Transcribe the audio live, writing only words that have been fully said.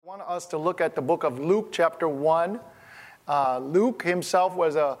want us to look at the book of Luke chapter 1. Luke himself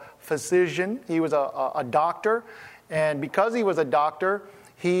was a physician. He was a doctor. And because he was a doctor,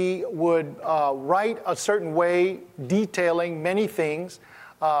 he would write a certain way, detailing many things.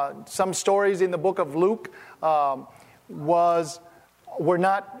 Some stories in the book of Luke were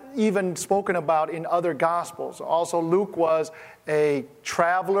not even spoken about in other Gospels. Also, Luke was a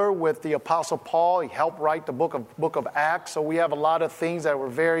traveler with the Apostle Paul. He helped write the book of Acts. So we have a lot of things that were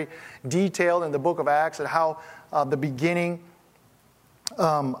very detailed in the book of Acts and how the beginning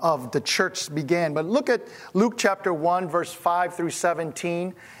of the church began. But look at Luke chapter 1, verse 5 through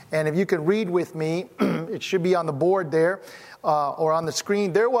 17. And if you can read with me, it should be on the board there or on the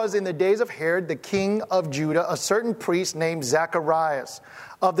screen. There was in the days of Herod, the king of Judah, a certain priest named Zacharias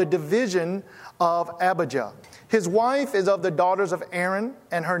of the division of Abijah. His wife is of the daughters of Aaron,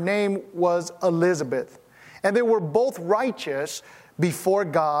 and her name was Elizabeth. And they were both righteous before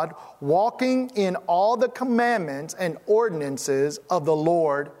God, walking in all the commandments and ordinances of the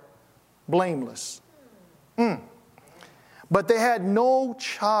Lord, blameless. But they had no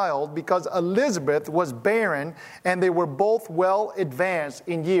child because Elizabeth was barren, and they were both well advanced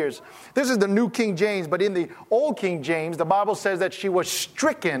in years. This is the New King James, but in the Old King James, the Bible says that she was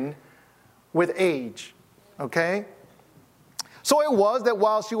stricken with age. Okay? So it was that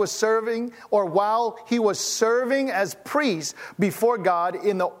while he was serving as priest before God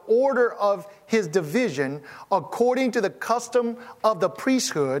in the order of his division, according to the custom of the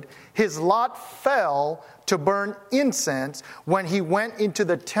priesthood, his lot fell to burn incense when he went into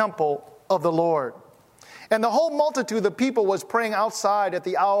the temple of the Lord. And the whole multitude of the people was praying outside at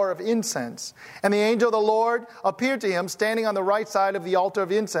the hour of incense. And the angel of the Lord appeared to him, standing on the right side of the altar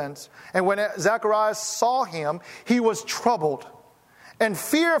of incense. And when Zacharias saw him, he was troubled, and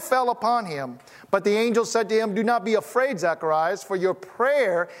fear fell upon him. But the angel said to him, "Do not be afraid, Zacharias, for your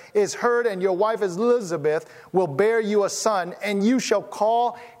prayer is heard, and your wife Elizabeth will bear you a son, and you shall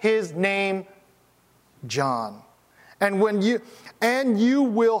call his name John. And you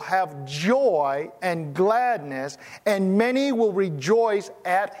will have joy and gladness, and many will rejoice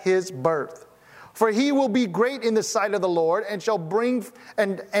at his birth. For he will be great in the sight of the Lord, and shall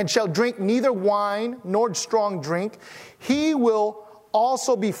drink neither wine nor strong drink. He will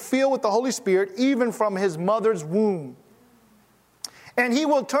also be filled with the Holy Spirit, even from his mother's womb. And he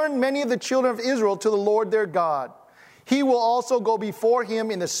will turn many of the children of Israel to the Lord their God. He will also go before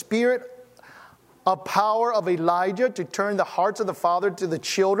him in the spirit of power of Elijah, to turn the hearts of the father to the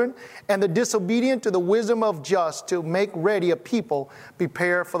children, and the disobedient to the wisdom of just, to make ready a people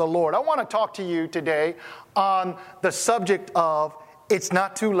prepare for the Lord." I want to talk to you today on the subject of it's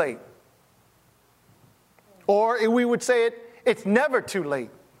not too late. Or we would say it's never too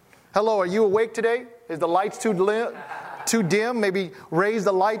late. Hello, are you awake today? Is the lights too dim? Maybe raise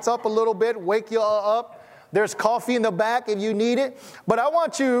the lights up a little bit, wake you up. There's coffee in the back if you need it. But I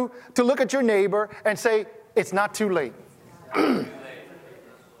want you to look at your neighbor and say, it's not too late.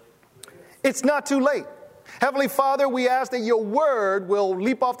 It's not too late. Heavenly Father, we ask that your word will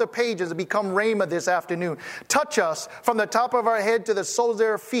leap off the pages and become rhema this afternoon. Touch us from the top of our head to the soles of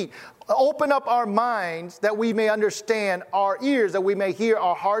our feet. Open up our minds that we may understand, our ears that we may hear,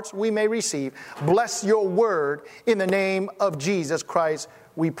 our hearts we may receive. Bless your word in the name of Jesus Christ,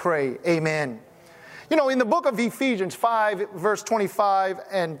 we pray. Amen. You know, in the book of Ephesians 5, verse 25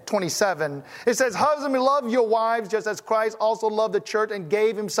 and 27, it says, "Husbands, love your wives just as Christ also loved the church and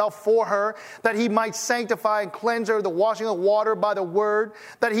gave himself for her, that he might sanctify and cleanse her with the washing of water by the word,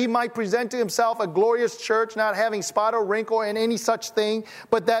 that he might present to himself a glorious church, not having spot or wrinkle in any such thing,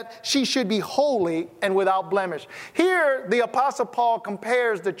 but that she should be holy and without blemish." Here, the Apostle Paul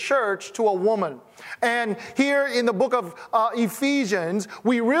compares the church to a woman. And here in the book of Ephesians,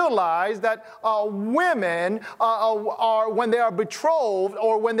 we realize that women are, when they are betrothed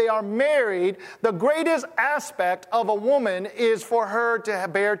or when they are married, the greatest aspect of a woman is for her to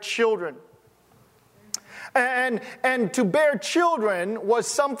bear children. And to bear children was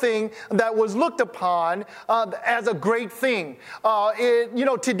something that was looked upon as a great thing.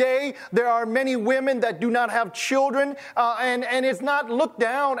 Today there are many women that do not have children, and it's not looked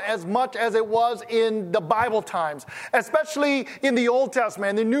down as much as it was in the Bible times, especially in the Old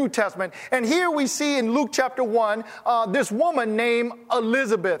Testament, the New Testament. And here we see in Luke chapter 1, this woman named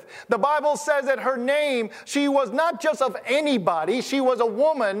Elizabeth. The Bible says that her name, she was not just of anybody, she was a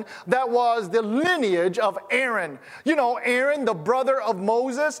woman that was the lineage of Aaron. You know, Aaron, the brother of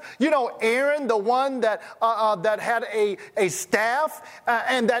Moses. You know, Aaron, the one that had a staff,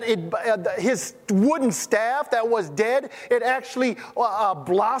 and that his wooden staff that was dead, it actually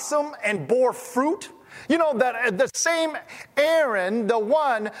blossomed and bore fruit. You know, that the same Aaron, the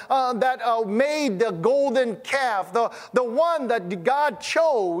one that made the golden calf, the one that God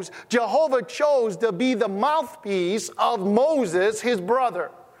chose, Jehovah chose to be the mouthpiece of Moses, his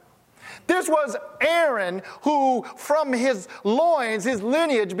brother. This was Aaron who, from his loins, his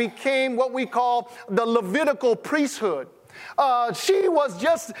lineage, became what we call the Levitical priesthood. She was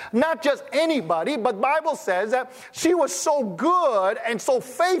not just anybody, but the Bible says that she was so good and so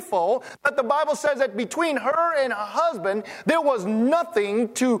faithful that the Bible says that between her and her husband, there was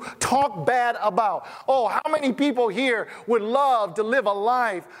nothing to talk bad about. Oh, how many people here would love to live a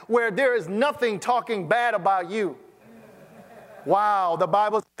life where there is nothing talking bad about you? Wow, the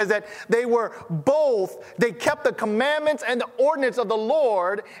Bible says that they kept the commandments and the ordinance of the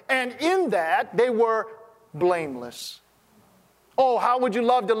Lord, and in that they were blameless. Oh, how would you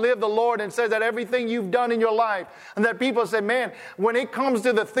love to live the Lord, and says that everything you've done in your life, and that people say, man, when it comes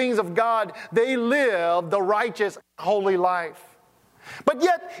to the things of God, they live the righteous, holy life. But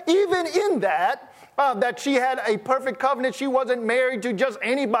yet, even in that she had a perfect covenant. She wasn't married to just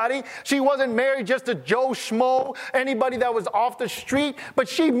anybody. She wasn't married just to Joe Schmo, anybody that was off the street. But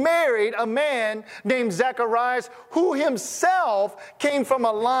she married a man named Zacharias, who himself came from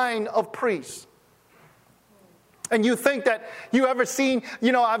a line of priests. And you think that you ever seen,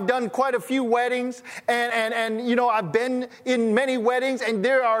 I've done quite a few weddings, and I've been in many weddings, and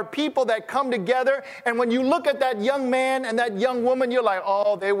there are people that come together, and when you look at that young man and that young woman, you're like,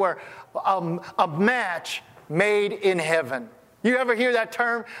 oh, they were a match made in heaven. You ever hear that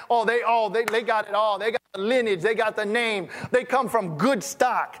term? Oh, they got it all. They got the lineage. They got the name. They come from good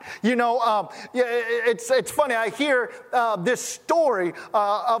stock. It's funny. I hear this story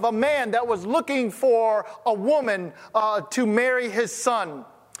of a man that was looking for a woman to marry his son.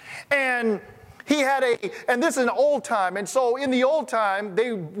 And he had and this is an old time. And so in the old time,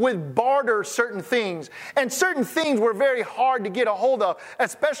 they would barter certain things. And certain things were very hard to get a hold of,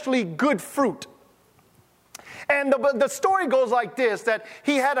 especially good fruit. And the story goes like this, that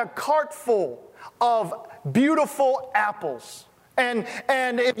he had a cart full of beautiful apples. And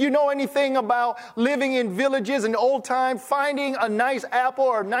if you know anything about living in villages in old time, finding a nice apple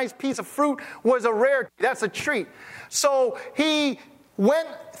or a nice piece of fruit was a rarity. That's a treat. So he went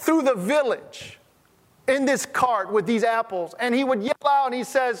through the village in this cart with these apples, and he would yell out and he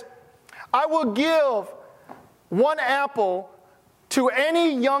says, I will give one apple to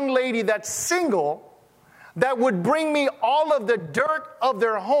any young lady that's single that would bring me all of the dirt of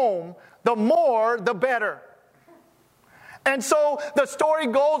their home, the more, the better. And so the story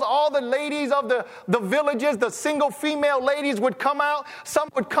goes, all the ladies of the villages, the single female ladies would come out. Some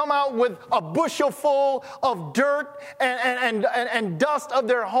would come out with a bushel full of dirt and dust of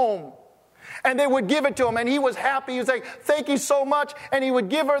their home. And they would give it to him, and he was happy. He would say, thank you so much. And he would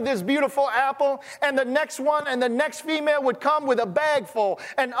give her this beautiful apple. And the next one and the next female would come with a bag full.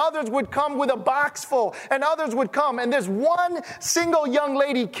 And others would come with a box full. And others would come. And this one single young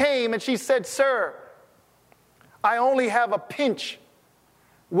lady came, and she said, sir, I only have a pinch.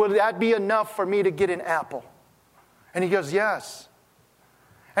 Will that be enough for me to get an apple? And he goes, yes.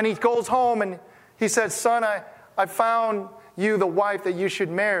 And he goes home, and he says, son, I found you the wife that you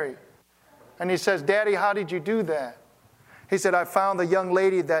should marry. And he says, Daddy, how did you do that? He said, I found the young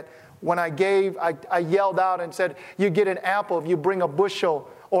lady that when I yelled out and said, you get an apple if you bring a bushel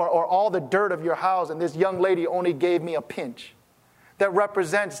or all the dirt of your house. And this young lady only gave me a pinch. That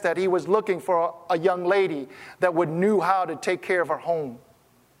represents that he was looking for a young lady that knew how to take care of her home.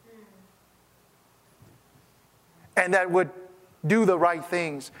 And that would do the right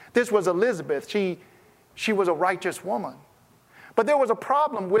things. This was Elizabeth. She was a righteous woman. But there was a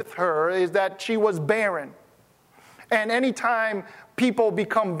problem with her, is that she was barren. And anytime people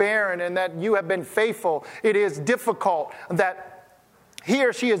become barren and that you have been faithful, it is difficult that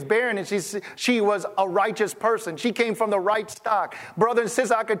here she is barren, and she was a righteous person. She came from the right stock. Brother and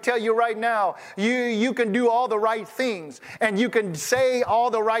sister, I can tell you right now, you can do all the right things, and you can say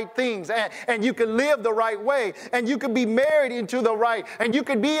all the right things, and you can live the right way, and you can be married into the right, and you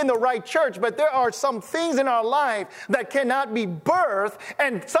can be in the right church, but there are some things in our life that cannot be birthed,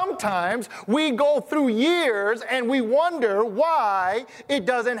 and sometimes we go through years and we wonder why it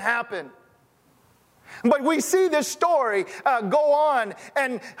doesn't happen. But we see this story go on,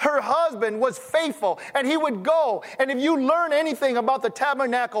 and her husband was faithful, and he would go. And if you learn anything about the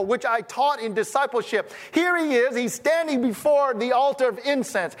tabernacle, which I taught in discipleship, here he is, he's standing before the altar of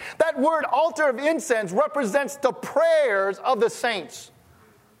incense. That word altar of incense represents the prayers of the saints.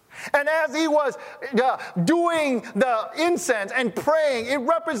 And as he was doing the incense and praying, it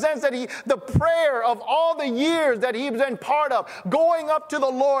represents that the prayer of all the years that he's been part of, going up to the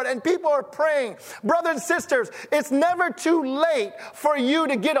Lord, and people are praying. Brothers and sisters, it's never too late for you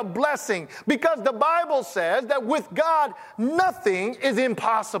to get a blessing, because the Bible says that with God, nothing is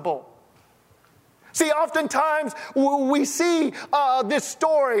impossible. See, oftentimes we see this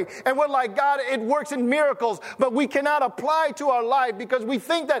story and we're like, God, it works in miracles, but we cannot apply to our life because we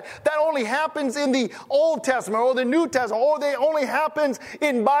think that only happens in the Old Testament or the New Testament, or they only happens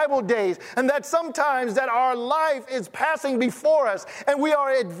in Bible days, and that sometimes that our life is passing before us and we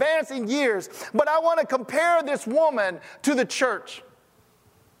are advancing years. But I want to compare this woman to the church.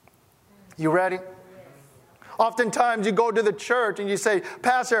 You ready? Oftentimes you go to the church and you say,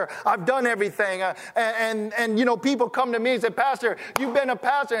 Pastor, I've done everything. And you know, people come to me and say, Pastor, you've been a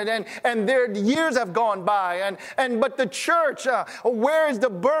pastor, and their years have gone by. But the church, where is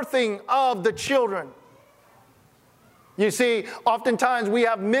the birthing of the children? You see, oftentimes we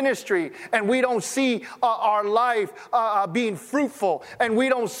have ministry and we don't see our life being fruitful, and we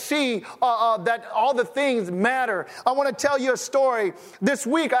don't see that all the things matter. I want to tell you a story. This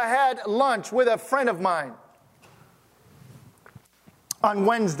week I had lunch with a friend of mine. On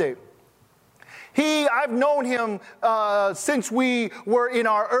Wednesday. I've known him since we were in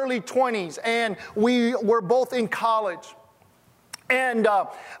our early 20s, and we were both in college. And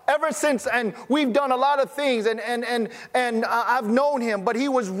ever since, and we've done a lot of things, and I've known him, but he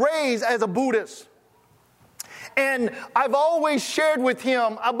was raised as a Buddhist. And I've always shared with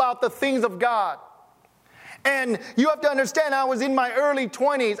him about the things of God. And you have to understand, I was in my early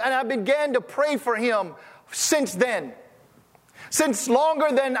 20s, and I began to pray for him since then. Since longer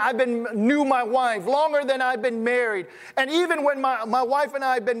than knew my wife, longer than I've been married. And even when my wife and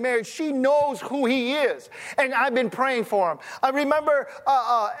I have been married, she knows who he is. And I've been praying for him. I remember,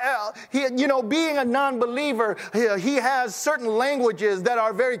 being a non-believer, he has certain languages that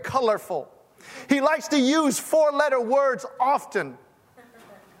are very colorful. He likes to use 4-letter words often.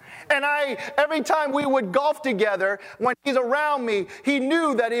 And every time we would golf together, when he's around me, he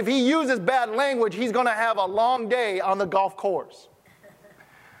knew that if he uses bad language, he's going to have a long day on the golf course.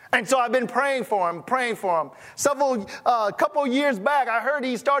 And so I've been praying for him. A couple years back, I heard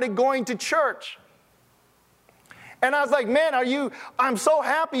he started going to church. And I was like, man, I'm so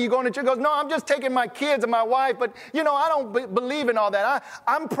happy you're going to church. He goes, no, I'm just taking my kids and my wife, but, I don't believe in all that.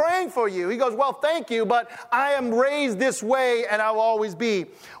 I'm praying for you. He goes, well, thank you, but I am raised this way and I will always be.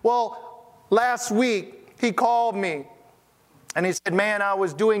 Well, last week, he called me and he said, man, I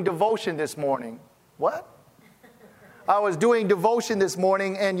was doing devotion this morning. What? I was doing devotion this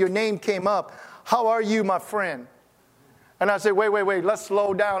morning and your name came up. How are you, my friend? And I said, wait, let's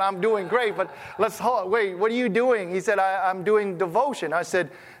slow down. I'm doing great, but wait, what are you doing? He said, I'm doing devotion. I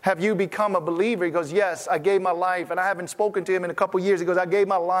said, have you become a believer? He goes, yes, I gave my life. And I haven't spoken to him in a couple years. He goes, I gave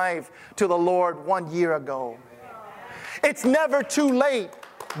my life to the Lord 1 year ago. It's never too late.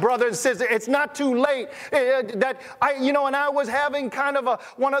 Brothers and sisters, it's not too late. And I was having kind of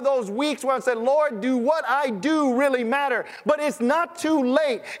one of those weeks where I said, Lord, do what I do really matter? But it's not too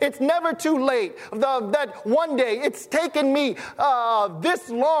late. It's never too late. That one day, it's taken me this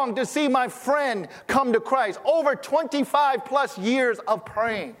long to see my friend come to Christ. Over 25 plus years of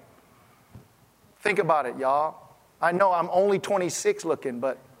praying. Think about it, y'all. I know I'm only 26 looking,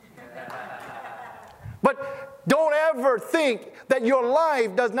 but don't ever think that your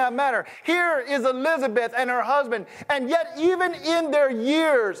life does not matter. Here is Elizabeth and her husband, and yet even in their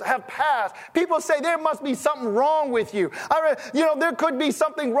years have passed, people say there must be something wrong with you. There could be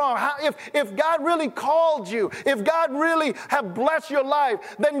something wrong. If God really called you, if God really have blessed your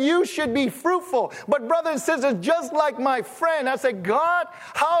life, then you should be fruitful. But brothers and sisters, just like my friend, I say, God,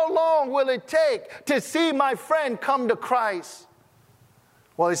 how long will it take to see my friend come to Christ?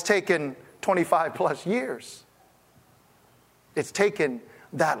 Well, it's taken 25 plus years. It's taken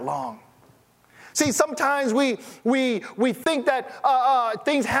that long. See, sometimes we think that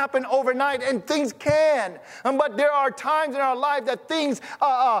things happen overnight, and things can. But there are times in our life that things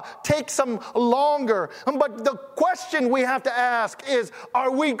take some longer. But the question we have to ask is,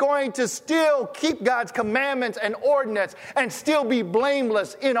 are we going to still keep God's commandments and ordinance and still be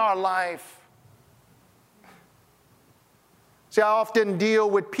blameless in our life? See, I often deal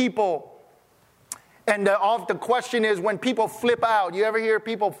with people. And the question is, when people flip out, you ever hear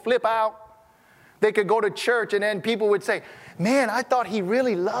people flip out? They could go to church and then people would say, man, I thought he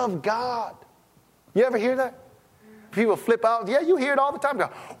really loved God. You ever hear that? People flip out. Yeah, you hear it all the time. Go,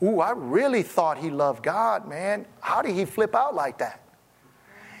 ooh, I really thought he loved God, man. How did he flip out like that?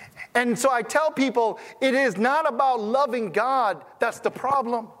 And so I tell people, it is not about loving God that's the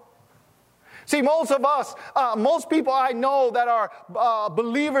problem. See, most of us, most people I know that are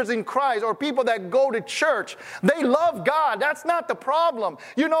believers in Christ or people that go to church, they love God. That's not the problem.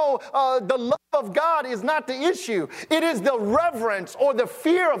 You know, the love of God is not the issue. It is the reverence or the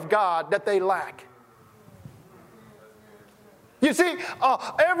fear of God that they lack. You see,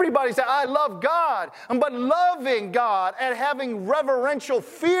 everybody says, I love God. But loving God and having reverential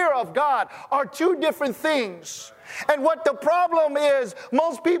fear of God are two different things. And what the problem is,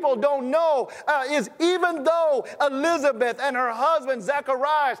 most people don't know, is even though Elizabeth and her husband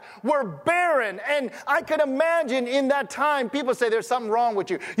Zacharias were barren, and I can imagine in that time, people say there's something wrong with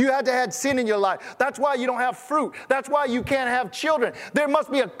you. You had to have sin in your life. That's why you don't have fruit. That's why you can't have children. There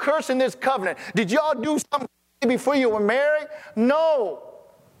must be a curse in this covenant. Did y'all do something before you were married? No.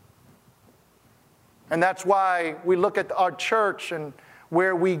 And that's why we look at our church and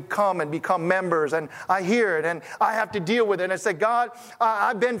where we come and become members, and I hear it, and I have to deal with it, and I say, God,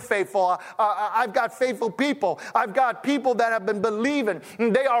 I've been faithful. I've got faithful people. I've got people that have been believing.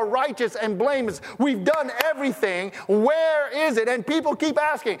 They are righteous and blameless. We've done everything. Where is it? And people keep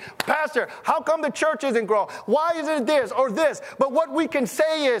asking, Pastor, how come the church isn't growing? Why isn't it this or this? But what we can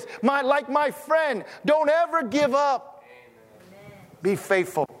say is, like my friend, don't ever give up. Amen. Be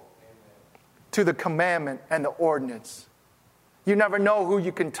faithful to the commandment and the ordinance. You never know who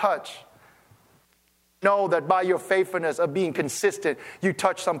you can touch. Know that by your faithfulness of being consistent, you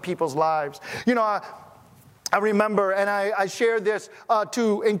touch some people's lives. You know, I remember, and I share this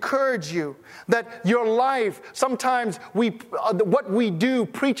to encourage you, that your life, sometimes what we do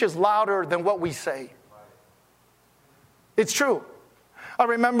preaches louder than what we say. It's true. I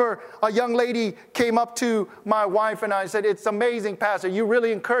remember a young lady came up to my wife and I said, it's amazing, Pastor. You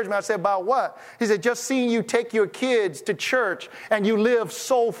really encouraged me. I said, about what? He said, just seeing you take your kids to church and you live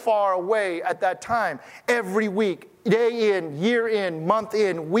so far away at that time. Every week, day in, year in, month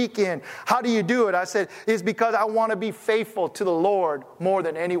in, week in. How do you do it? I said, it's because I want to be faithful to the Lord more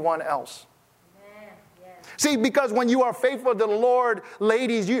than anyone else. See, because when you are faithful to the Lord,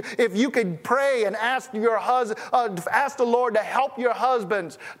 ladies, if you could pray and ask ask the Lord to help your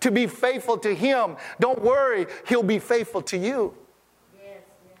husbands to be faithful to Him, don't worry, He'll be faithful to you.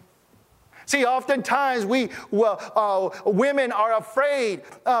 See, oftentimes women are afraid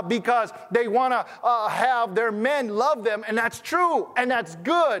because they want to have their men love them, and that's true, and that's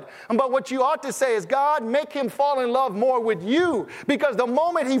good. But what you ought to say is, God, make him fall in love more with you, because the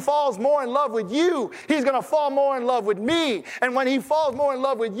moment he falls more in love with you, he's going to fall more in love with me. And when he falls more in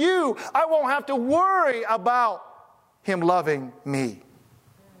love with you, I won't have to worry about him loving me.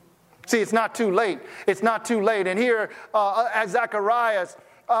 See, it's not too late. It's not too late. And here, as Zacharias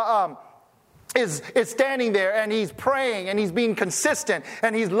is standing there and he's praying and he's being consistent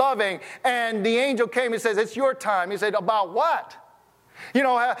and he's loving, and the angel came and says, it's your time. He said, about what? You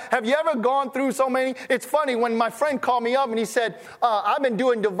know, have you ever gone through so many? It's funny, when my friend called me up and he said, I've been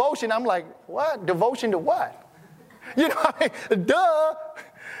doing devotion. I'm like, what? Devotion to what? You know, I mean, duh.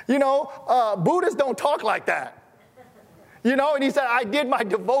 You know, Buddhists don't talk like that. You know, and he said, I did my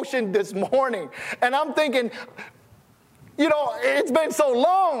devotion this morning. And I'm thinking, you know, it's been so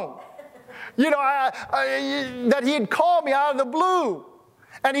long. You know, that he had called me out of the blue.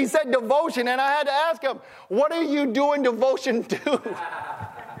 And he said devotion. And I had to ask him, what are you doing devotion to?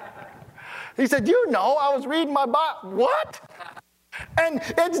 He said, you know, I was reading my Bible. What? And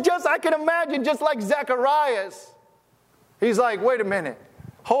it's just, I can imagine, just like Zacharias. He's like, wait a minute.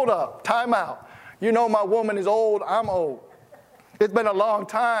 Hold up. Time out. You know, my woman is old. I'm old. It's been a long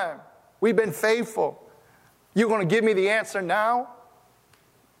time. We've been faithful. You're going to give me the answer now?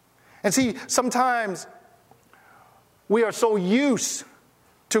 And see, sometimes we are so used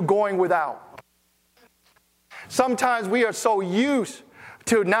to going without. Sometimes we are so used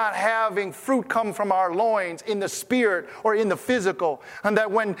to not having fruit come from our loins in the spirit or in the physical, and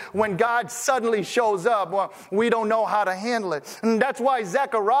that when God suddenly shows up, well, we don't know how to handle it. And that's why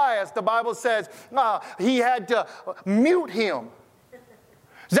Zacharias, the Bible says, he had to mute him.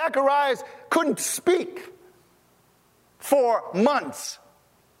 Zacharias couldn't speak for months.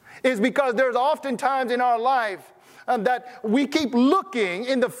 Is because there's oftentimes in our life that we keep looking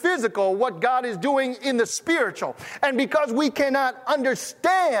in the physical what God is doing in the spiritual. And because we cannot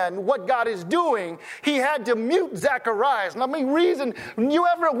understand what God is doing, he had to mute Zacharias. And I mean, you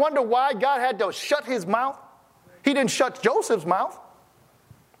ever wonder why God had to shut his mouth? He didn't shut Joseph's mouth,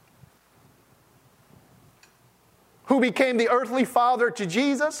 who became the earthly father to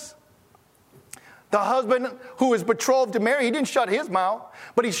Jesus. The husband who is betrothed to Mary, he didn't shut his mouth,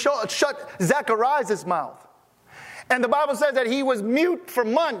 but he shut Zacharias' mouth. And the Bible says that he was mute for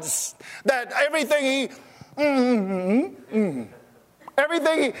months, that everything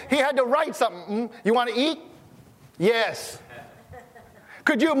Everything, he had to write something. You want to eat? Yes.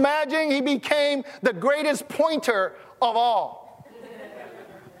 Could you imagine? He became the greatest pointer of all.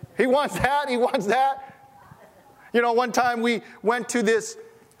 He wants that. He wants that. You know, one time we went to this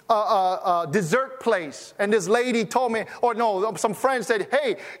dessert place, and this lady told me, some friend said,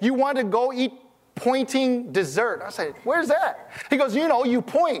 hey, you want to go eat pointing dessert? I said, where's that? He goes, you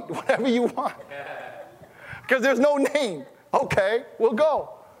point whatever you want. Because there's no name. Okay, we'll go.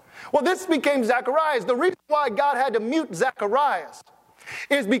 Well, this became Zacharias. The reason why God had to mute Zacharias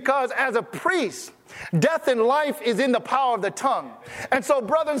is because as a priest, death and life is in the power of the tongue. And so,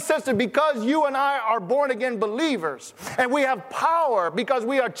 brothers and sisters, because you and I are born-again believers, and we have power because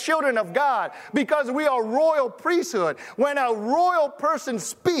we are children of God, because we are royal priesthood, when a royal person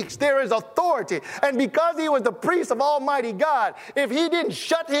speaks, there is authority. And because he was the priest of Almighty God, if he didn't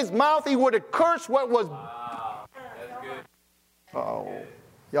shut his mouth, he would have cursed what was... Wow. That's good. Oh,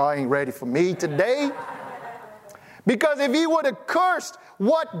 y'all ain't ready for me today. Because if he would have cursed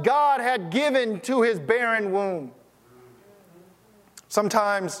what God had given to his barren womb.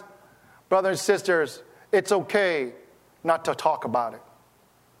 Sometimes, brothers and sisters, it's okay not to talk about it.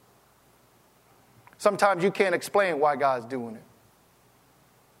 Sometimes you can't explain why God's doing it.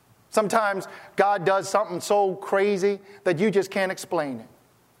 Sometimes God does something so crazy that you just can't explain it.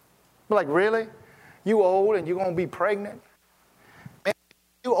 You're like, really? You old and you're going to be pregnant? Man,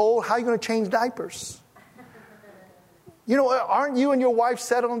 you old, how are you going to change diapers? Aren't you and your wife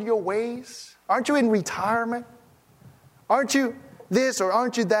settled in your ways? Aren't you in retirement? Aren't you this or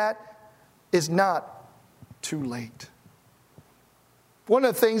aren't you that? It's not too late. One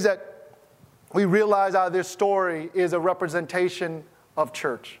of the things that we realize out of this story is a representation of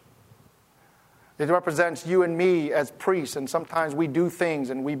church. It represents you and me as priests, and sometimes we do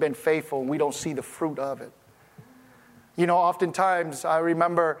things and we've been faithful and we don't see the fruit of it. Oftentimes I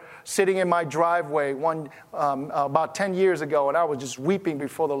remember sitting in my driveway about 10 years ago, and I was just weeping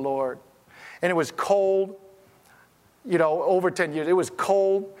before the Lord. And it was cold, over 10 years. It was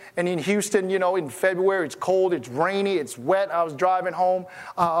cold. And in Houston, in February, it's cold, it's rainy, it's wet. I was driving home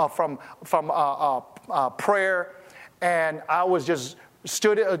from prayer, and I was just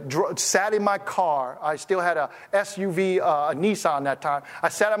sat in my car. I still had a SUV, a Nissan that time. I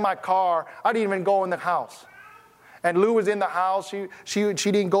sat in my car. I didn't even go in the house. And Lou was in the house. She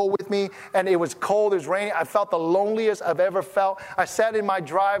didn't go with me. And it was cold. It was raining. I felt the loneliest I've ever felt. I sat in my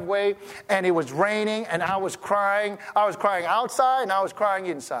driveway, and it was raining, and I was crying. I was crying outside, and I was crying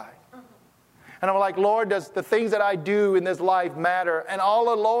inside. And I'm like, Lord, does the things that I do in this life matter? And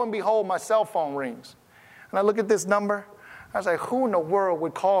lo and behold, my cell phone rings. And I look at this number. I was like, who in the world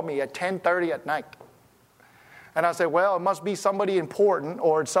would call me at 10:30 at night? And I said, well, it must be somebody important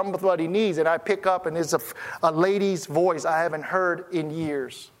or somebody needs. And I pick up, and it's a lady's voice I haven't heard in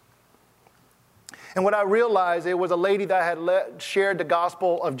years. And when I realized it was a lady that I had shared the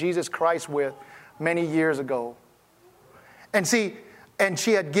gospel of Jesus Christ with many years ago. And she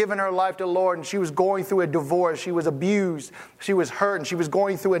had given her life to the Lord, and she was going through a divorce. She was abused. She was hurt, and she was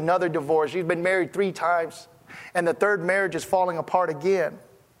going through another divorce. She's been married 3 times, and the third marriage is falling apart again.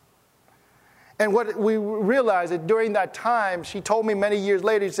 And what we realized that during that time, she told me many years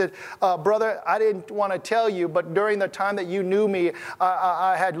later, she said, brother, I didn't want to tell you, but during the time that you knew me,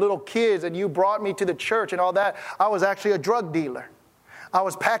 I had little kids and you brought me to the church and all that. I was actually a drug dealer. I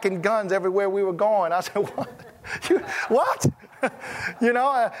was packing guns everywhere we were going. I said, what? What?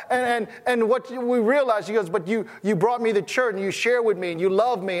 And what we realized, she goes, but you brought me to church and you shared with me and you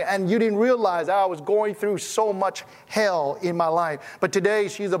loved me, and you didn't realize I was going through so much hell in my life. But today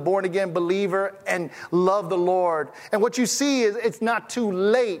she's a born-again believer and loved the Lord. And what you see is it's not too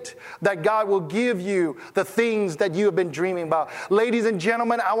late that God will give you the things that you have been dreaming about. Ladies and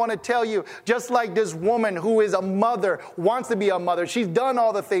gentlemen, I want to tell you, just like this woman who is a mother, wants to be a mother, she's done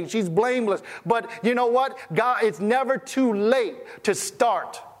all the things, she's blameless. But you know what? God, it's never too late to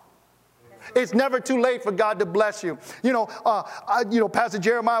start. It's never too late for God to bless you. Pastor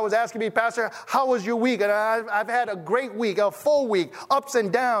Jeremiah was asking me, Pastor, how was your week? And I've had a great week, a full week, ups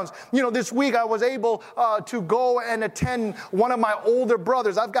and downs. This week I was able to go and attend one of my older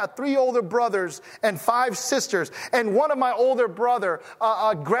brothers. I've got 3 older brothers and 5 sisters. And one of my older brother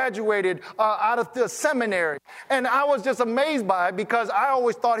graduated out of the seminary. And I was just amazed by it because I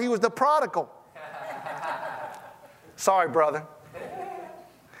always thought he was the prodigal. Sorry, brother.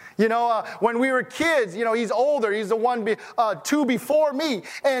 When we were kids, he's older. He's the one 2 before me.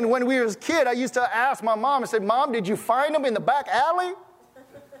 And when we was kid, I used to ask my mom, I said, Mom, did you find him in the back alley?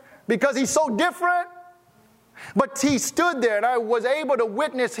 Because he's so different. But he stood there, and I was able to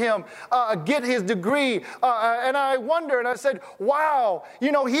witness him get his degree. And I wonder, and I said, wow,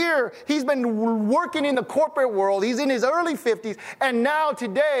 here he's been working in the corporate world. He's in his early 50s. And now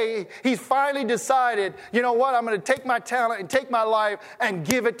today, he's finally decided, you know what, I'm going to take my talent and take my life and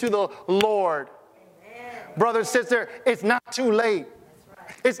give it to the Lord. Amen. Brother and sister, it's not too late.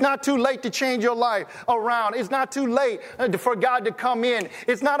 It's not too late to change your life around. It's not too late for God to come in.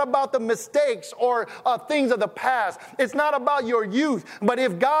 It's not about the mistakes or things of the past. It's not about your youth. But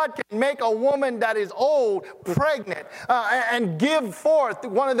if God can make a woman that is old, pregnant, and give forth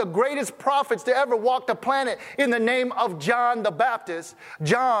one of the greatest prophets to ever walk the planet in the name of John the Baptist.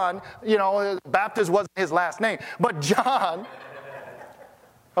 John, Baptist wasn't his last name, but John,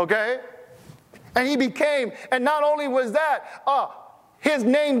 okay? And he became, and not only was that, his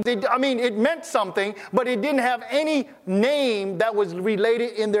name, it meant something, but it didn't have any name that was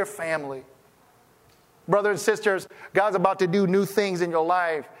related in their family. Brothers and sisters, God's about to do new things in your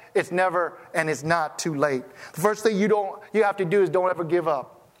life. It's never and it's not too late. The first thing you have to do is don't ever give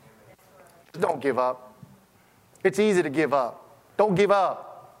up. Don't give up. It's easy to give up. Don't give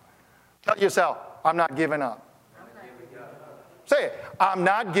up. Tell yourself, I'm not giving up. Say it, I'm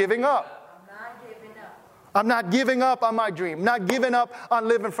not giving up. I'm not giving up on my dream. I'm not giving up on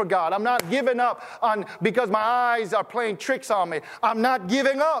living for God. I'm not giving up on because my eyes are playing tricks on me. I'm not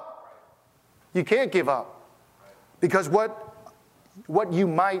giving up. You can't give up because what you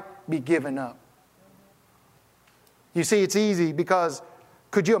might be giving up. You see, it's easy because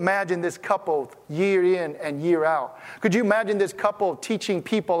could you imagine this couple year in and year out? Could you imagine this couple teaching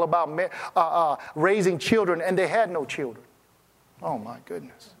people about raising children and they had no children? Oh my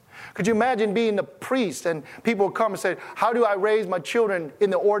goodness. Could you imagine being the priest and people would come and say, how do I raise my children in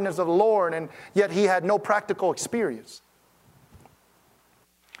the ordinance of the Lord? And yet he had no practical experience.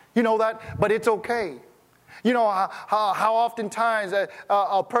 You know that, but it's okay. You know how oftentimes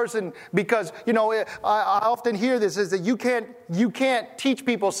a person, because, I often hear this, is that you can't teach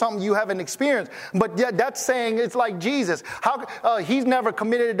people something you haven't experienced. But yet that's saying it's like Jesus. He's never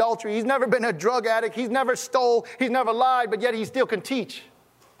committed adultery. He's never been a drug addict. He's never stole. He's never lied, but yet he still can teach.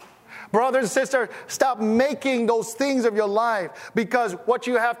 Brothers and sisters, stop making those things of your life, because what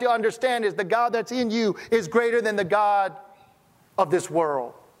you have to understand is the God that's in you is greater than the God of this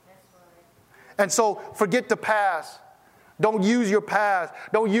world. And so forget the past. Don't use your past.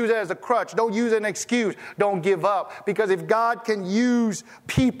 Don't use it as a crutch. Don't use it as an excuse. Don't give up. Because if God can use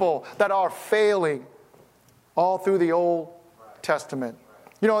people that are failing all through the Old Testament.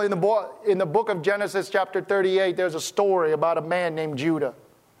 In the book of Genesis chapter 38, there's a story about a man named Judah.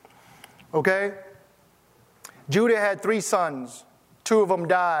 Okay? Judah had 3 sons. 2 of them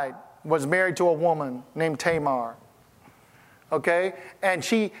died. Was married to a woman named Tamar. Okay? And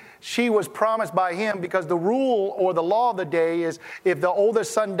she was promised by him, because the rule or the law of the day is if the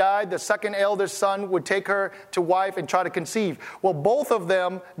oldest son died, the second eldest son would take her to wife and try to conceive. Well, both of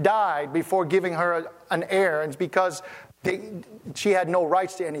them died before giving her an heir. And it's because she had no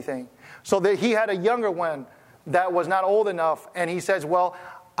rights to anything. So he had a younger one that was not old enough. And he says, well,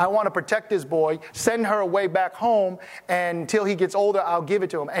 I want to protect this boy, send her away back home, and until he gets older, I'll give it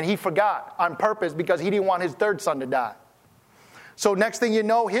to him. And he forgot on purpose because he didn't want his third son to die. So next thing you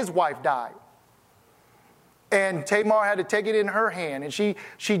know, his wife died. And Tamar had to take it in her hand, and she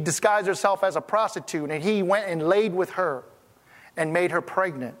disguised herself as a prostitute, and he went and laid with her and made her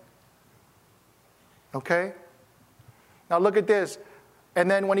pregnant. Okay? Now look at this.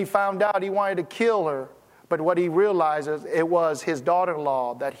 And then when he found out, he wanted to kill her. But what he realized is it was his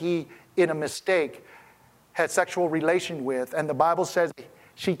daughter-in-law that he, in a mistake, had sexual relation with. And the Bible says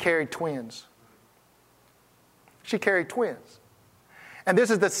she carried twins. She carried twins. And this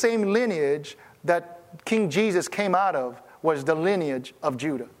is the same lineage that King Jesus came out of, was the lineage of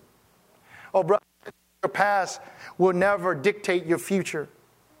Judah. Oh, brother, your past will never dictate your future.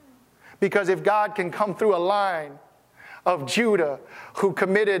 Because if God can come through a line of Judah who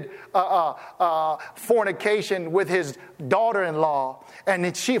committed fornication with his daughter-in-law,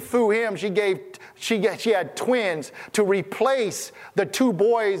 and through him she had twins to replace the 2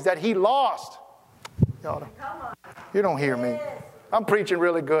 boys that he lost. Y'all, you don't hear me. I'm preaching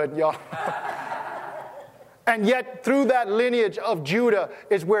really good, y'all. And yet through that lineage of Judah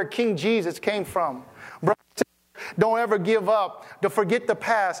is where King Jesus came from. Don't ever give up. Don't forget the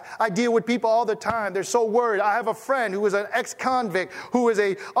past. I deal with people all the time. They're so worried. I have a friend who is an ex-convict, who is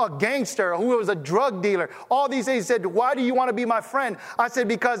a gangster, who was a drug dealer. All these things. He said, why do you want to be my friend? I said,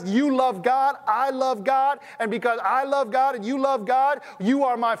 because you love God, I love God, and because I love God and you love God, you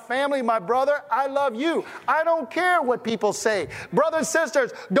are my family, my brother, I love you. I don't care what people say. Brothers and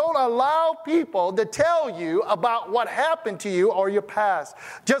sisters, don't allow people to tell you about what happened to you or your past.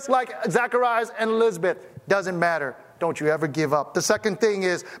 Just like Zacharias and Elizabeth, doesn't matter. Don't you ever give up. The second thing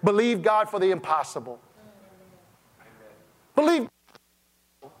is believe God for the impossible. Believe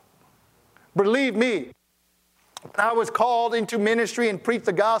me. When I was called into ministry and preached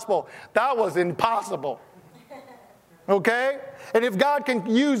the gospel, that was impossible. Okay? And if God can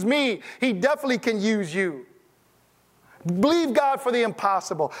use me, He definitely can use you. Believe God for the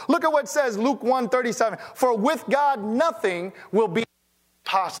impossible. Look at what it says, Luke 1:37. For with God nothing will be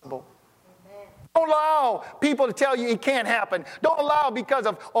impossible. Amen. Don't allow people to tell you it can't happen. Don't allow because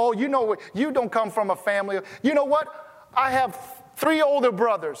of, you don't come from a family. You know what? I have 3 older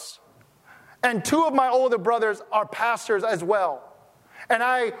brothers. And 2 of my older brothers are pastors as well. And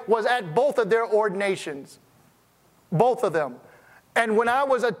I was at both of their ordinations. Both of them. And when I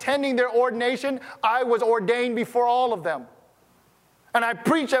was attending their ordination, I was ordained before all of them. And I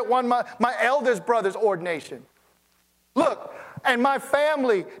preached at my eldest brother's ordination. Look, and my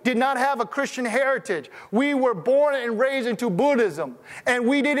family did not have a Christian heritage. We were born and raised into Buddhism. And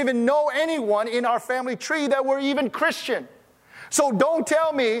we didn't even know anyone in our family tree that were even Christian. So don't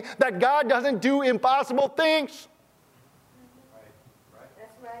tell me that God doesn't do impossible things.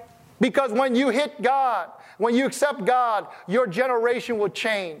 That's right. Because when you hit God, when you accept God, your generation will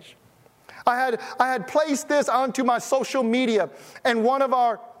change. I had placed this onto my social media, and one of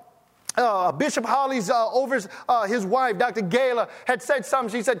our Bishop Holly's his wife, Dr. Gayla, had said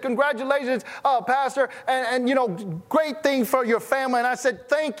something. She said, congratulations, Pastor, and great thing for your family. And I said,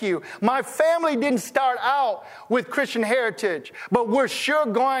 thank you. My family didn't start out with Christian heritage, but we're sure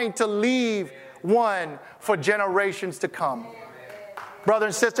going to leave one for generations to come. Brothers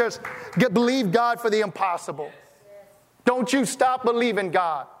and sisters, believe God for the impossible. Don't you stop believing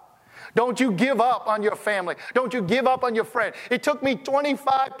God. Don't you give up on your family. Don't you give up on your friend. It took me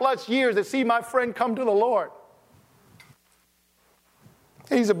 25 plus years to see my friend come to the Lord.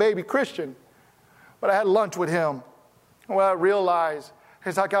 He's a baby Christian. But I had lunch with him. What I realized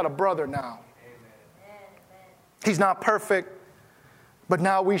is I got a brother now. Amen. He's not perfect, but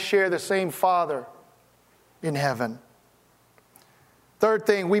now we share the same Father in heaven. Third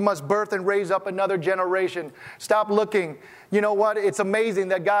thing, we must birth and raise up another generation. Stop looking. You know what? It's amazing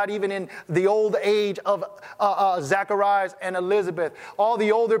that God, even in the old age of Zacharias and Elizabeth, all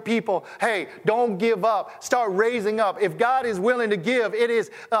the older people, hey, don't give up. Start raising up. If God is willing to give, it is,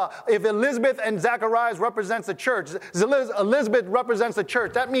 if Elizabeth and Zacharias represents the church, Elizabeth represents the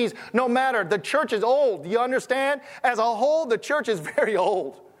church. That means no matter, the church is old. Do you understand? As a whole, the church is very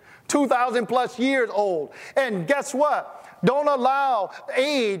old. 2,000 plus years old. And guess what? Don't allow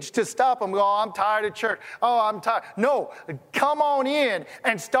age to stop them. Oh, I'm tired of church. Oh, I'm tired. No, come on in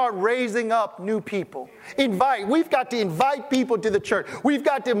and start raising up new people. We've got to invite people to the church. We've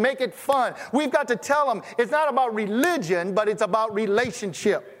got to make it fun. We've got to tell them it's not about religion, but it's about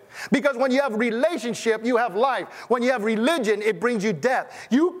relationship. Because when you have relationship, you have life. When you have religion, it brings you death.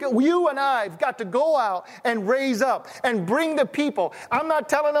 You and I have got to go out and raise up and bring the people. I'm not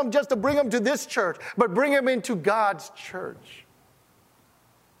telling them just to bring them to this church, but bring them into God's church.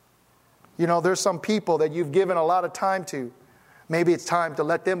 You know, there's some people that you've given a lot of time to. Maybe it's time to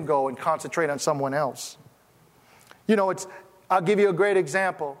let them go and concentrate on someone else. You know, I'll give you a great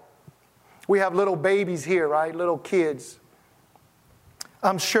example. We have little babies here, right? Little kids.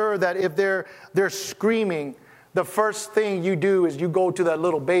 I'm sure that if they're screaming, the first thing you do is you go to that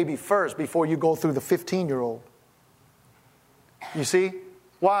little baby first before you go through the 15-year-old. You see?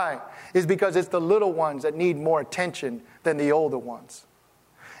 Why? It's because it's the little ones that need more attention than the older ones.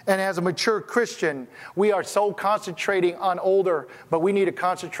 And as a mature Christian, we are so concentrating on older, but we need to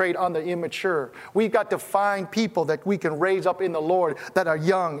concentrate on the immature. We've got to find people that we can raise up in the Lord that are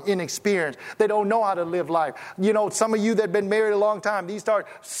young, inexperienced. They don't know how to live life. You know, some of you that have been married a long time, these start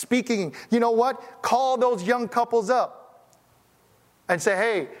speaking. You know what? Call those young couples up and say,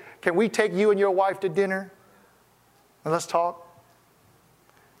 hey, can we take you and your wife to dinner? And let's talk.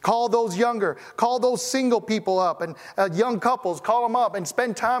 Call those single people up and young couples, call them up and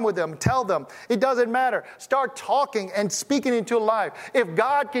spend time with them. Tell them, it doesn't matter. Start talking and speaking into life. If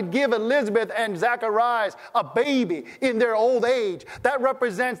God could give Elizabeth and Zacharias a baby in their old age, that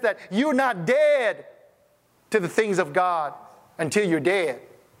represents that you're not dead to the things of God until you're dead.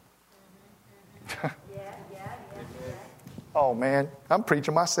 Oh, man, I'm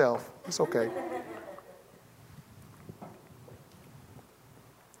preaching myself. It's okay.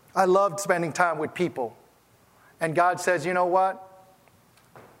 I loved spending time with people. And God says, you know what?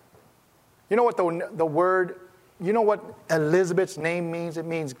 You know what the word, you know what Elizabeth's name means? It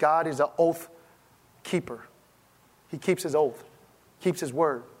means God is an oath keeper. He keeps his oath, keeps his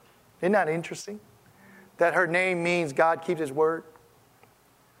word. Isn't that interesting? That her name means God keeps his word.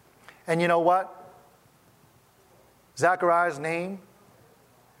 And you know what? Zachariah's name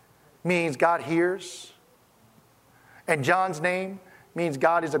means God hears. And John's name means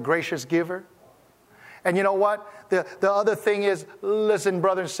God is a gracious giver. And you know what? The other thing is, listen,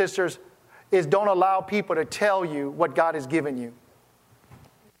 brothers and sisters, is don't allow people to tell you what God has given you.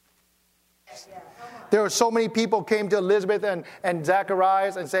 There were so many people came to Elizabeth and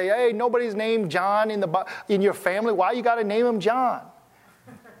Zacharias and say, hey, nobody's named John in your family. Why you got to name him John?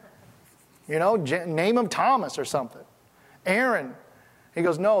 You know, name him Thomas or something. Aaron. He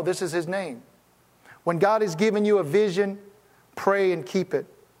goes, no, this is his name. When God has given you a vision, pray and keep it.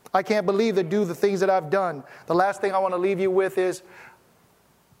 I can't believe to do the things that I've done. The last thing I want to leave you with is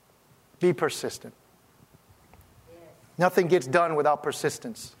be persistent. Yes. Nothing gets done without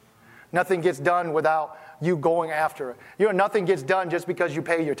persistence. Nothing gets done without you going after it. You know, nothing gets done just because you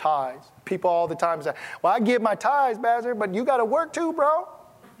pay your tithes. People all the time say, well, I give my tithes, Pastor, but you got to work too, bro.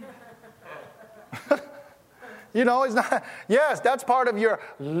 You know, it's not, yes, that's part of your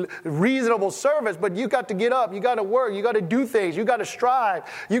reasonable service, but you got to get up, you got to work, you got to do things, you got to strive,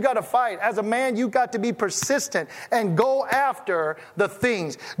 you got to fight. As a man, you got to be persistent and go after the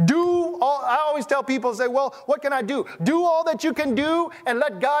things. I always tell people, say, well, what can I do? Do all that you can do and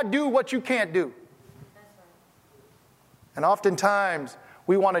let God do what you can't do. And oftentimes,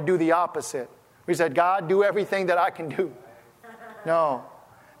 we want to do the opposite. We said, God, do everything that I can do. No.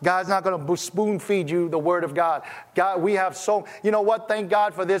 God's not going to spoon feed you the Word of God. God, we have you know what? Thank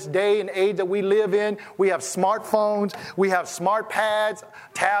God for this day and age that we live in. We have smartphones. We have smart pads,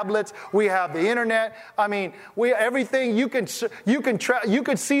 tablets. We have the internet. I mean, everything you can see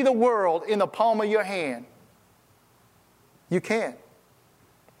the world in the palm of your hand. You can.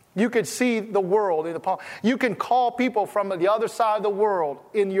 You can see the world in the palm. You can call people from the other side of the world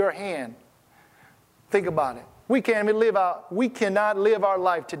in your hand. Think about it. We cannot live our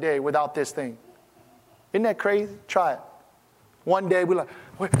life today without this thing. Isn't that crazy? Try it. One day we're like,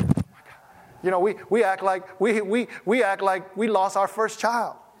 oh my God. You know, we act like we act like we lost our first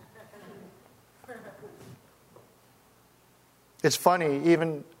child. It's funny,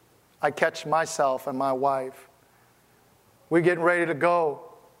 even I catch myself and my wife. We're getting ready to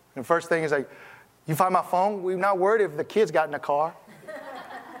go. And the first thing is like, you find my phone? We're not worried if the kids got in the car.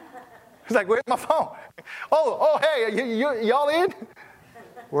 It's like, where's my phone? Oh, hey, y'all in?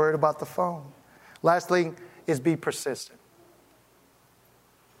 Worried about the phone. Last thing is be persistent.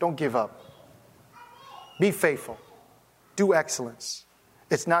 Don't give up. Be faithful. Do excellence.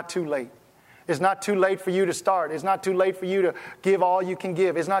 It's not too late. It's not too late for you to start. It's not too late for you to give all you can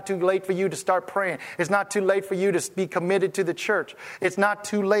give. It's not too late for you to start praying. It's not too late for you to be committed to the church. It's not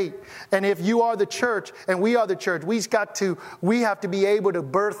too late. And if you are the church and we are the church, we have to be able to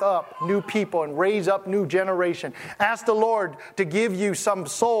birth up new people and raise up new generation. Ask the Lord to give you some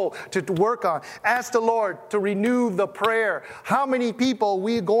soul to work on. Ask the Lord to renew the prayer. How many people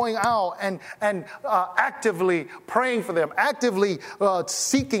we going out and actively praying for them, actively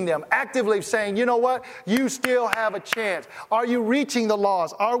seeking them, actively saying, you know what? You still have a chance. Are you reaching the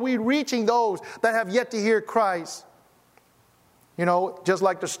lost? Are we reaching those that have yet to hear Christ? You know, just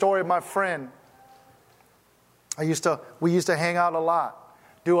like the story of my friend. We used to hang out a lot,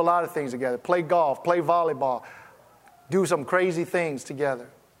 do a lot of things together, play golf, play volleyball, do some crazy things together.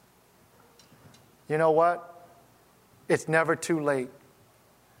 You know what? It's never too late.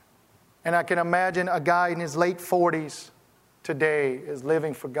 And I can imagine a guy in his late 40s today is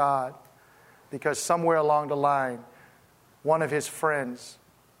living for God. Because somewhere along the line, one of his friends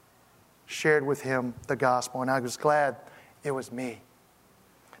shared with him the gospel. And I was glad it was me.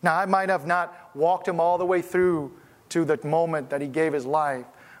 Now, I might have not walked him all the way through to the moment that he gave his life,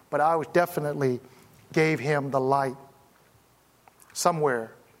 but I definitely gave him the light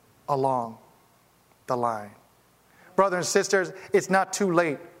somewhere along the line. Brothers and sisters, it's not too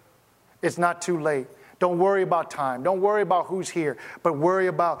late. It's not too late. Don't worry about time. Don't worry about who's here, but worry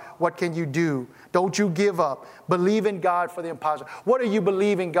about what can you do. Don't you give up. Believe in God for the impossible. What are you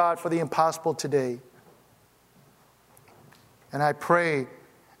believing God for the impossible today? And I pray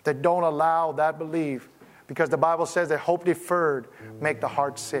that don't allow that belief, because the Bible says that hope deferred make the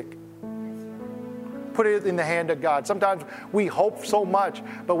heart sick. Put it in the hand of God. Sometimes we hope so much,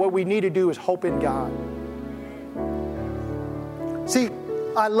 but what we need to do is hope in God. See,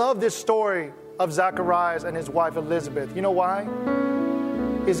 I love this story of Zacharias and his wife Elizabeth. You know why?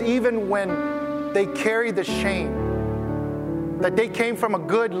 Is even when they carry the shame that they came from a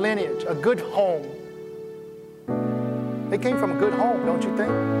good lineage, a good home. They came from a good home, don't you think?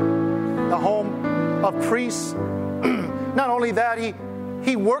 The home of priests. Not only that,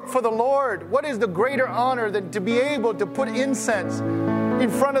 he worked for the Lord. What is the greater honor than to be able to put incense in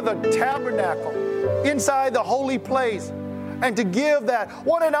front of the tabernacle, inside the holy place, and to give that?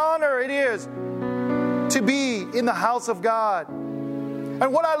 What an honor it is to be in the house of God.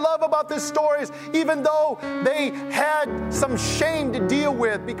 And what I love about this story is even though they had some shame to deal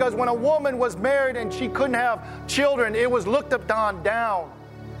with, because when a woman was married and she couldn't have children, it was looked upon down.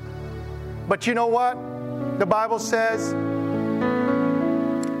 But you know what? The Bible says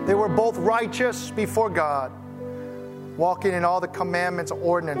they were both righteous before God, walking in all the commandments,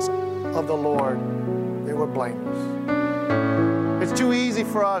 ordinance of the Lord. They were blameless. It's too easy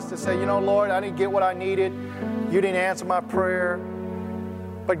for us to say, you know, Lord, I didn't get what I needed. You didn't answer my prayer.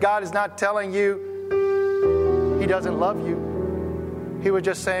 But God is not telling you He doesn't love you. He was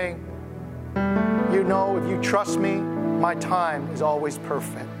just saying, you know, if you trust me, my time is always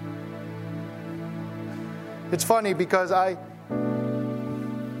perfect. It's funny because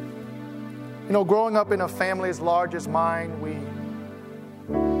growing up in a family as large as mine, we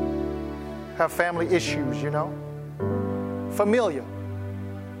have family issues, familiar.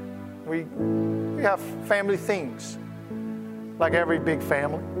 We have family things, like every big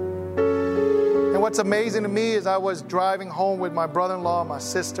family. And what's amazing to me is I was driving home with my brother-in-law, my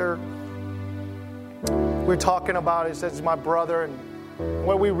sister. We're talking about it, says my brother, and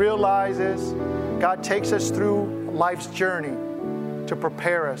what we realize is God takes us through life's journey to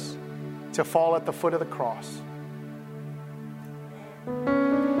prepare us to fall at the foot of the cross.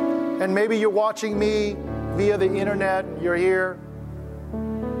 And maybe you're watching me via the internet, you're here.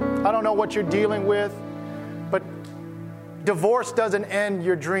 I don't know what you're dealing with, but divorce doesn't end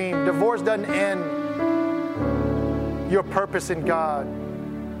your dream. Divorce doesn't end your purpose in God.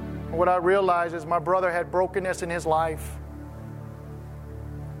 And what I realized is my brother had brokenness in his life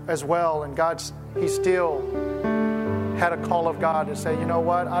as well, and he still had a call of God to say, you know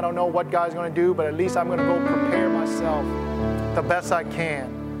what, I don't know what God's going to do, but at least I'm going to go prepare myself the best I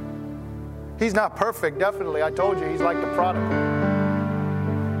can. He's not perfect, definitely. I told you, he's like the prodigal.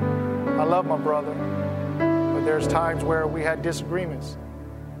 I love my brother, but there's times where we had disagreements.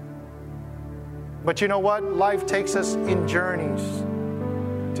 But you know what? Life takes us in journeys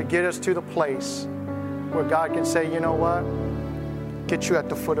to get us to the place where God can say, you know what? Get you at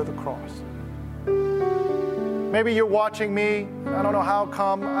the foot of the cross. Maybe you're watching me. I don't know how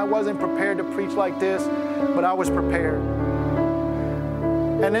come. I wasn't prepared to preach like this, but I was prepared.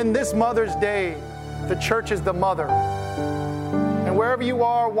 And in this Mother's Day, the church is the mother. And wherever you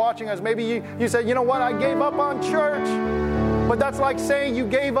are watching us, maybe you say, you know what, I gave up on church. But that's like saying you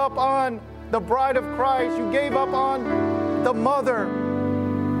gave up on the bride of Christ. You gave up on the mother.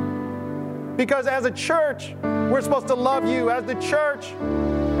 Because as a church, we're supposed to love you. As the church,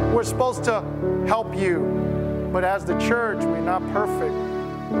 we're supposed to help you. But as the church, we're not perfect.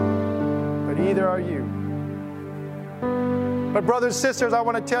 But either are you. But brothers and sisters, I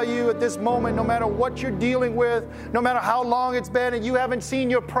want to tell you at this moment, no matter what you're dealing with, no matter how long it's been and you haven't seen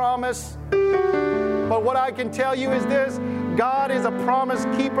your promise, but what I can tell you is this: God is a promise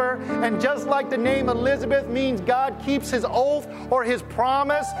keeper, and just like the name Elizabeth means God keeps His oath or His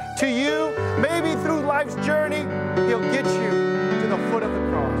promise to you, maybe through life's journey, He'll get you to the foot of the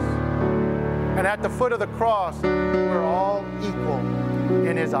cross. And at the foot of the cross, we're all equal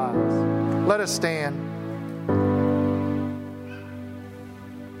in His eyes. Let us stand.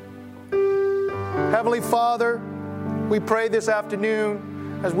 Heavenly Father, we pray this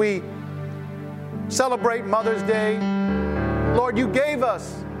afternoon as we celebrate Mother's Day. Lord, you gave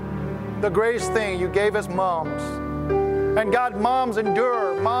us the greatest thing. You gave us moms. And God, moms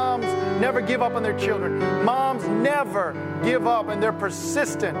endure. Moms never give up on their children. Moms never give up, and they're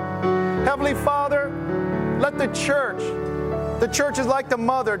persistent. Heavenly Father, let the church is like the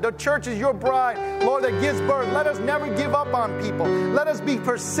mother. The church is your bride, Lord, that gives birth. Let us never give up on people. Let us be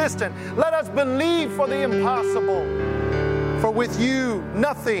persistent. Let us believe for the impossible. For with you,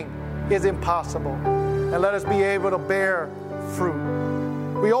 nothing is impossible. And let us be able to bear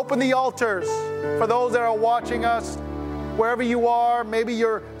fruit. We open the altars for those that are watching us, wherever you are. Maybe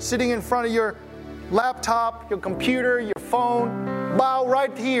you're sitting in front of your laptop, your computer, your phone. Bow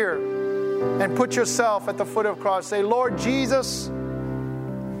right here and put yourself at the foot of the cross. Say, Lord Jesus,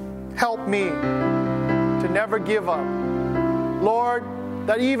 help me to never give up. Lord,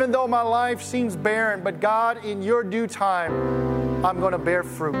 that even though my life seems barren, but God, in your due time, I'm going to bear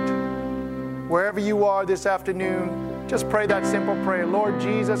fruit. Wherever you are this afternoon, just pray that simple prayer. Lord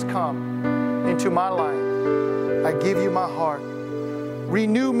Jesus, come into my life. I give you my heart.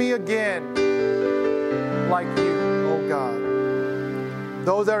 Renew me again like you, oh God.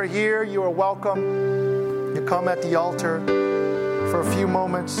 Those that are here, you are welcome. You come at the altar for a few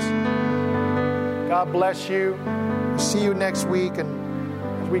moments. God bless you. See you next week.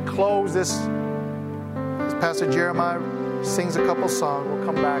 And as we close this, as Pastor Jeremiah sings a couple songs, we'll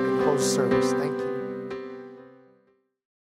come back and close the service. Thank you.